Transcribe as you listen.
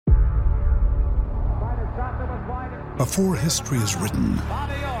Before history is written,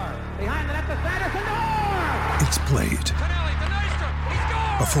 it's played.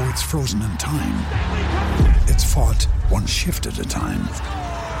 Before it's frozen in time, it's fought one shift at a time.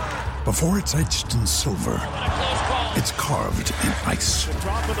 Before it's etched in silver, it's carved in ice.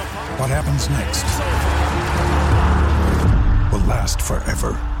 What happens next will last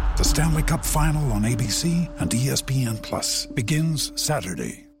forever. The Stanley Cup Final on ABC and ESPN Plus begins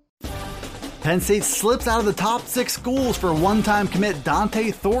Saturday. Penn State slips out of the top 6 schools for one-time commit Dante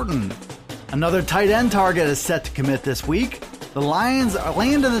Thornton. Another tight end target is set to commit this week. The Lions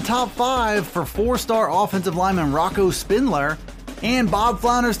land in the top 5 for 4-star offensive lineman Rocco Spindler. And Bob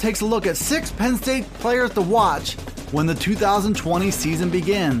Flounders takes a look at 6 Penn State players to watch when the 2020 season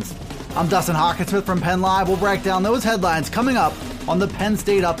begins. I'm Dustin Hockensmith from Penn Live. We'll break down those headlines coming up on the Penn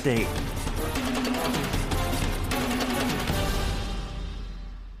State Update.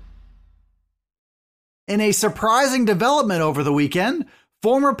 In a surprising development over the weekend,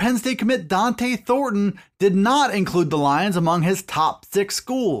 former Penn State commit Dante Thornton did not include the Lions among his top 6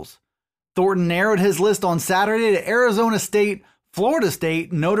 schools. Thornton narrowed his list on Saturday to Arizona State, Florida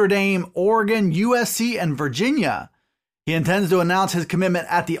State, Notre Dame, Oregon, USC, and Virginia. He intends to announce his commitment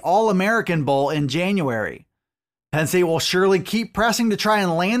at the All-American Bowl in January. Penn State will surely keep pressing to try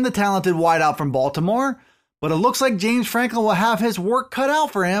and land the talented wideout from Baltimore, but it looks like James Franklin will have his work cut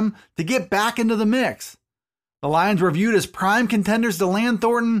out for him to get back into the mix. The Lions were viewed as prime contenders to land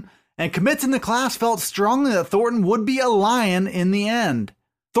Thornton, and commits in the class felt strongly that Thornton would be a Lion in the end.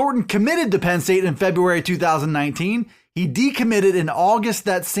 Thornton committed to Penn State in February 2019. He decommitted in August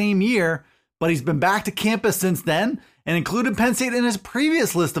that same year, but he's been back to campus since then and included Penn State in his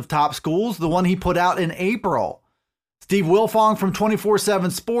previous list of top schools, the one he put out in April. Steve Wilfong from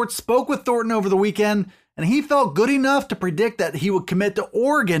 24/7 Sports spoke with Thornton over the weekend, and he felt good enough to predict that he would commit to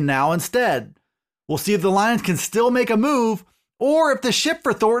Oregon now instead. We'll see if the Lions can still make a move, or if the ship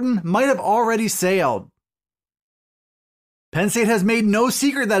for Thornton might have already sailed. Penn State has made no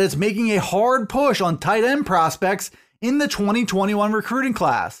secret that it's making a hard push on tight end prospects in the 2021 recruiting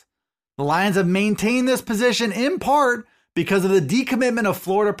class. The Lions have maintained this position in part because of the decommitment of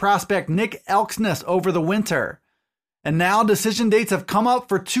Florida prospect Nick Elksnis over the winter. And now decision dates have come up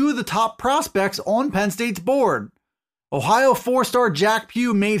for 2 of the top prospects on Penn State's board. Ohio 4-star Jack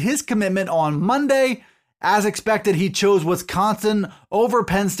Pugh made his commitment on Monday. As expected, he chose Wisconsin over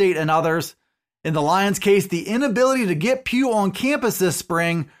Penn State and others. In the Lions' case, the inability to get Pugh on campus this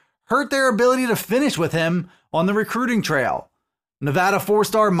spring hurt their ability to finish with him on the recruiting trail. Nevada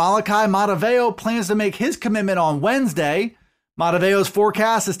 4-star Malachi Mataveo plans to make his commitment on Wednesday. Mataveo's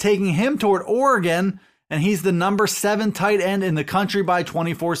forecast is taking him toward Oregon, and he's the number 7 tight end in the country by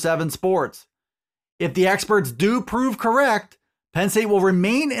 24/7 Sports. If the experts do prove correct, Penn State will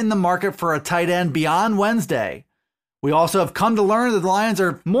remain in the market for a tight end beyond Wednesday. We also have come to learn that the Lions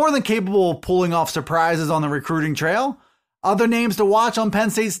are more than capable of pulling off surprises on the recruiting trail. Other names to watch on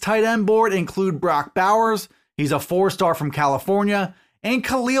Penn State's tight end board include Brock Bowers, he's a 4-star from California, and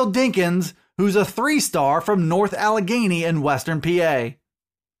Khalil Dinkins, who's a 3-star from North Allegheny in Western PA.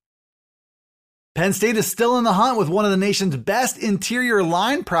 Penn State is still in the hunt with one of the nation's best interior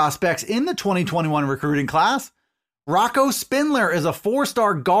line prospects in the 2021 recruiting class. Rocco Spindler is a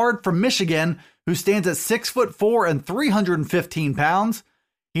 4-star guard from Michigan who stands at 6'4" and 315 pounds.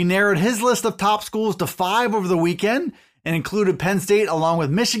 He narrowed his list of top schools to 5 over the weekend and included Penn State along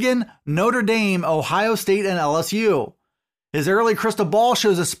with Michigan, Notre Dame, Ohio State, and LSU. His early crystal ball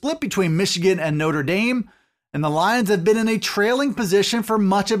shows a split between Michigan and Notre Dame, and the Lions have been in a trailing position for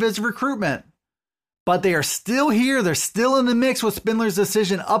much of his recruitment. But they are still here. They're still in the mix with Spindler's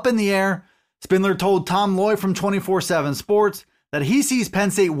decision up in the air. Spindler told Tom Loy from 24/7 Sports that he sees Penn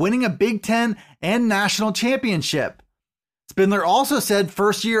State winning a Big Ten and national championship. Spindler also said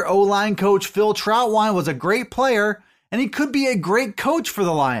first-year O-line coach Phil Trautwein was a great player, and he could be a great coach for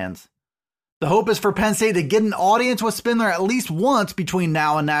the Lions. The hope is for Penn State to get an audience with Spindler at least once between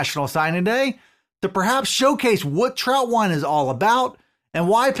now and National Signing Day to perhaps showcase what Trautwein is all about and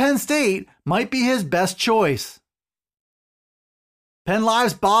why Penn State might be his best choice. Penn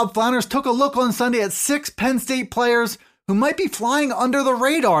Live's Bob Flounders took a look on Sunday at 6 Penn State players who might be flying under the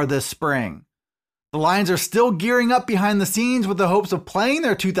radar this spring. The Lions are still gearing up behind the scenes with the hopes of playing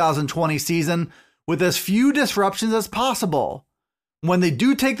their 2020 season with as few disruptions as possible. When they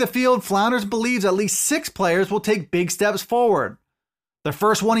do take the field, Flounders believes at least 6 players will take big steps forward. The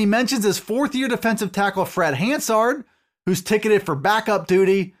first one he mentions is 4th-year defensive tackle Fred Hansard, who's ticketed for backup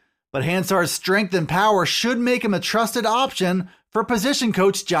duty, but Hansard's strength and power should make him a trusted option for position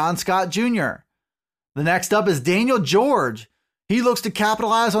coach John Scott Jr. The next up is Daniel George. He looks to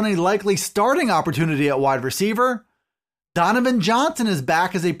capitalize on a likely starting opportunity at wide receiver. Donovan Johnson is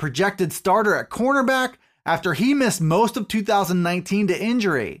back as a projected starter at cornerback after he missed most of 2019 to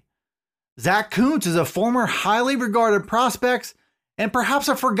injury. Zach Kuntz is a former highly regarded prospect and perhaps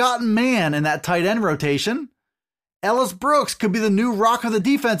a forgotten man in that tight end rotation. Ellis Brooks could be the new rock of the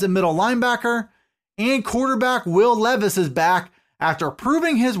defense at middle linebacker, and quarterback Will Levis is back after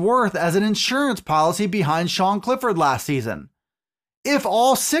proving his worth as an insurance policy behind Sean Clifford last season. If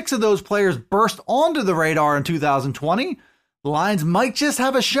all 6 of those players burst onto the radar in 2020, the Lions might just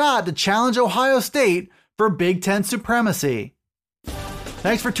have a shot to challenge Ohio State for Big Ten supremacy.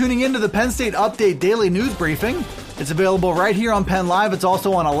 Thanks for tuning in to the Penn State Update Daily News Briefing. It's available right here on Penn Live. It's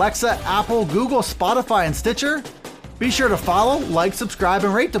also on Alexa, Apple, Google, Spotify, and Stitcher. Be sure to follow, like, subscribe,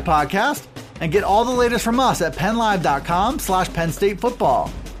 and rate the podcast, and get all the latest from us at PennLive.com/Penn State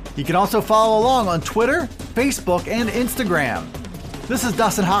Football. You can also follow along on Twitter, Facebook, and Instagram. This is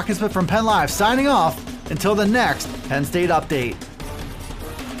Dustin Hawkinsmith from Penn Live signing off until the next Penn State Update.